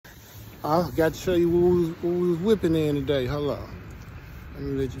I got to show you what we was whipping in today. Hold on. Let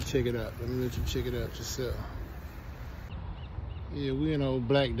me let you check it out. Let me let you check it out yourself. Yeah, we in old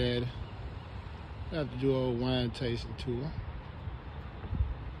Black Daddy. Got to do an old wine tasting tour.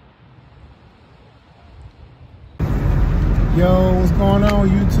 Yo, what's going on,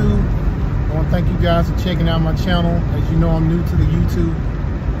 YouTube? I want to thank you guys for checking out my channel. As you know, I'm new to the YouTube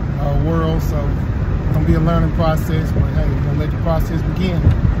world, so it's going to be a learning process, but hey, we're going to let the process begin.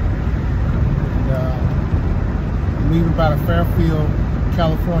 And, I'm leaving out of Fairfield,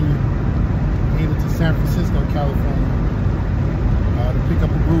 California, headed to San Francisco, California, to pick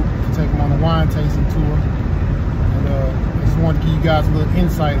up a group to take them on a wine tasting tour. And I just wanted to give you guys a little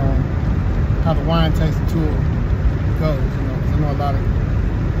insight on how the wine tasting tour goes. You know, 'cause I know a lot of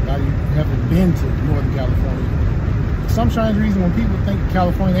you haven't been to Northern California. For some strange reason, when people think of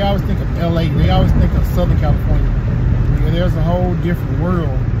California, they always think of LA. They always think of Southern California. Yeah, there's a whole different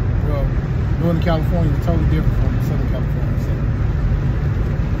world. Well, Northern California is totally different from Southern California. So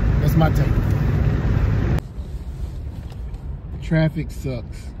that's my take. Traffic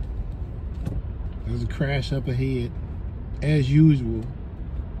sucks. There's a crash up ahead, as usual.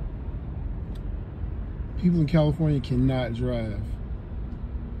 People in California cannot drive.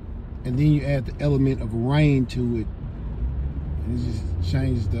 And then you add the element of rain to it, and it just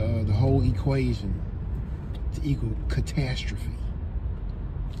changes the whole equation to equal catastrophe.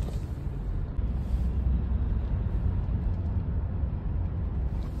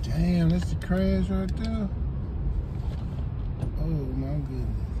 Damn, that's the crash right there. Oh my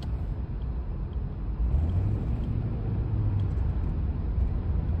goodness.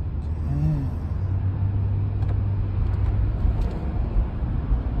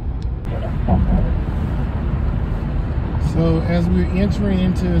 So as we're entering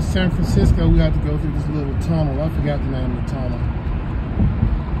into San Francisco, we have to go through this little tunnel. I forgot the name of the tunnel.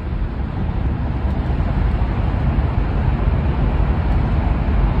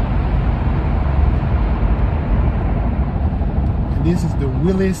 And this is the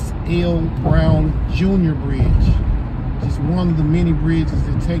Willis L. Brown Jr. Bridge. Just one of the many bridges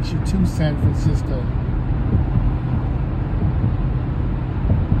that takes you to San Francisco.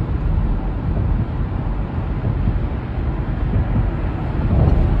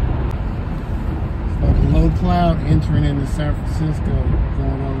 Cloud entering into San Francisco,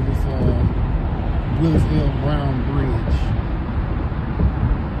 going over this Willis L. Brown Bridge.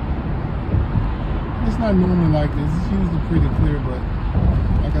 It's not normally like this. It's usually pretty clear, but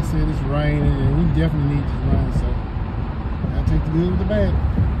like I said, it's raining, and we definitely need this rain, so I'll take the good with the bad.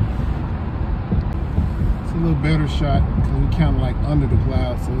 It's a little better shot because we're kind of like under the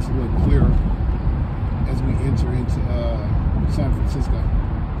clouds, so it's a little clearer as we enter into San Francisco.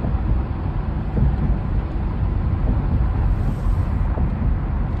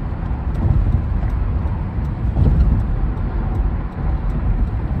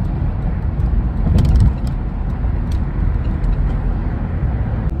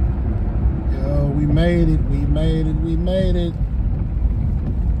 We made it.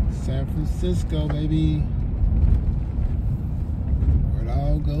 San Francisco, baby. Where it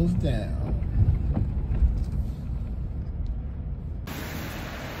all goes down.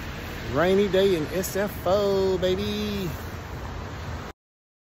 Rainy day in SFO, baby.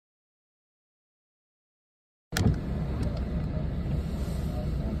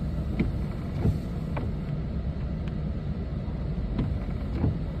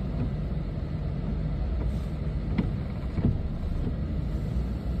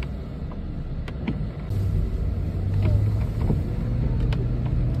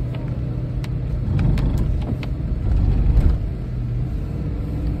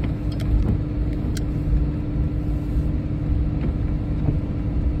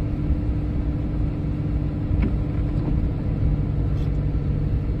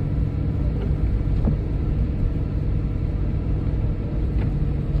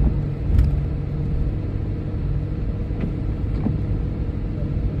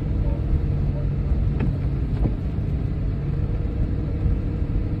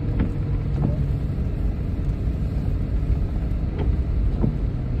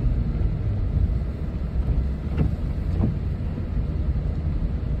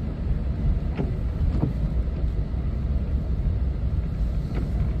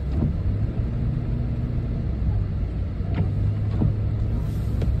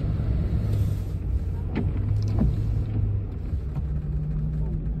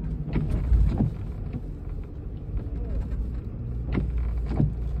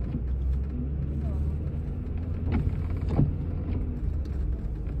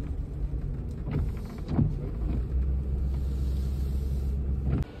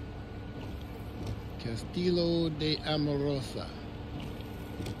 Castillo di Amorosa.